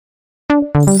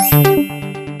A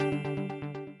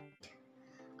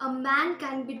man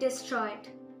can be destroyed,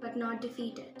 but not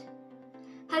defeated.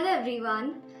 Hello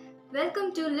everyone,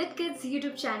 welcome to LITKIDS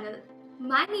YouTube channel.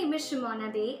 My name is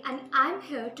Shimona Day and I'm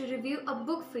here to review a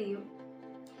book for you.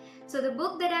 So the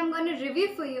book that I'm going to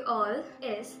review for you all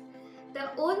is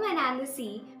The Old Man and the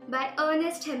Sea by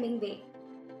Ernest Hemingway.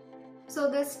 So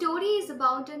the story is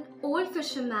about an old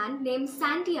fisherman named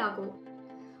Santiago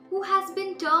who has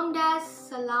been termed as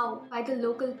Salau by the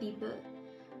local people,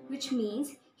 which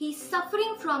means he's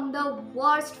suffering from the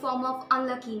worst form of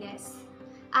unluckiness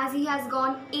as he has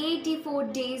gone 84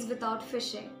 days without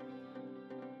fishing.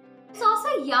 There's also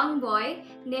a young boy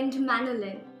named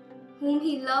Manolin, whom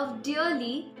he loved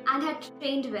dearly and had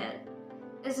trained well,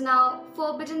 is now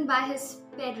forbidden by his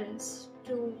parents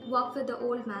to work with the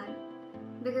old man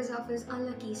because of his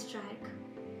unlucky strike.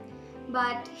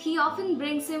 But he often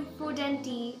brings him food and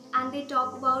tea and they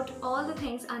talk about all the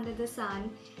things under the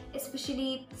sun,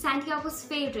 especially Santiago's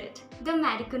favorite, the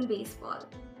American baseball.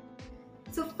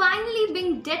 So finally,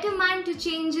 being determined to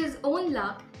change his own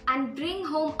luck and bring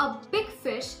home a big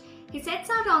fish, he sets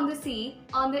out on the sea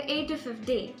on the 85th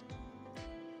day.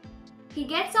 He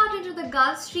gets out into the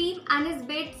Gulf Stream and his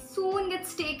bait soon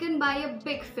gets taken by a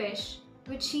big fish,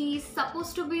 which is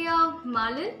supposed to be a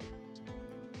marlin.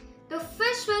 The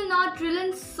fish will not drill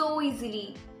in so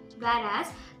easily, whereas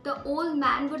the old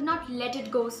man would not let it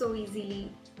go so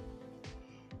easily.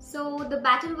 So the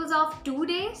battle was of 2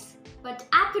 days, but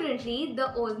apparently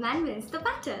the old man wins the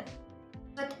battle.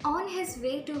 But on his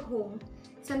way to home,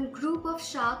 some group of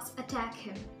sharks attack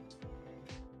him.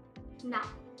 Now,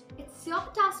 it's your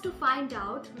task to find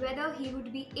out whether he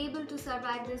would be able to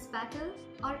survive this battle,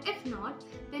 or if not,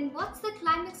 then what's the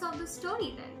climax of the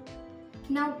story then?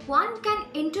 Now, one can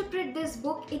interpret this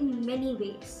book in many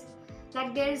ways.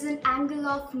 Like there is an angle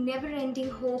of never-ending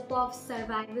hope of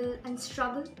survival and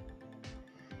struggle.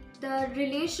 The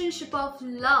relationship of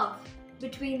love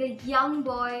between the young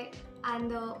boy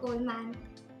and the old man.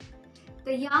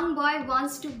 The young boy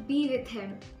wants to be with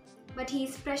him, but he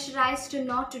is pressurized to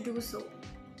not to do so.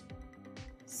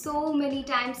 So many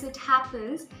times it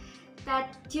happens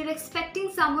that you're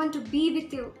expecting someone to be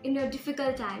with you in your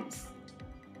difficult times.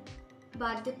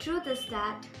 But the truth is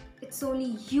that it's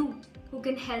only you who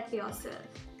can help yourself.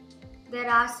 There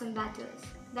are some battles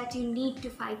that you need to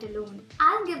fight alone.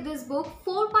 I'll give this book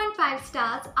 4.5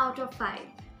 stars out of 5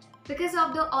 because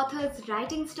of the author's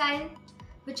writing style,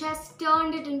 which has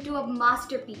turned it into a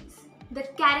masterpiece, the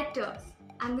characters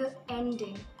and the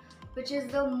ending, which is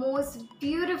the most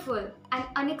beautiful and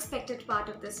unexpected part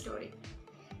of the story.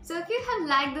 So if you have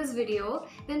liked this video,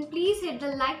 then please hit the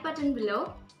like button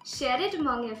below, share it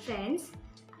among your friends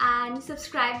and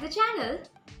subscribe the channel.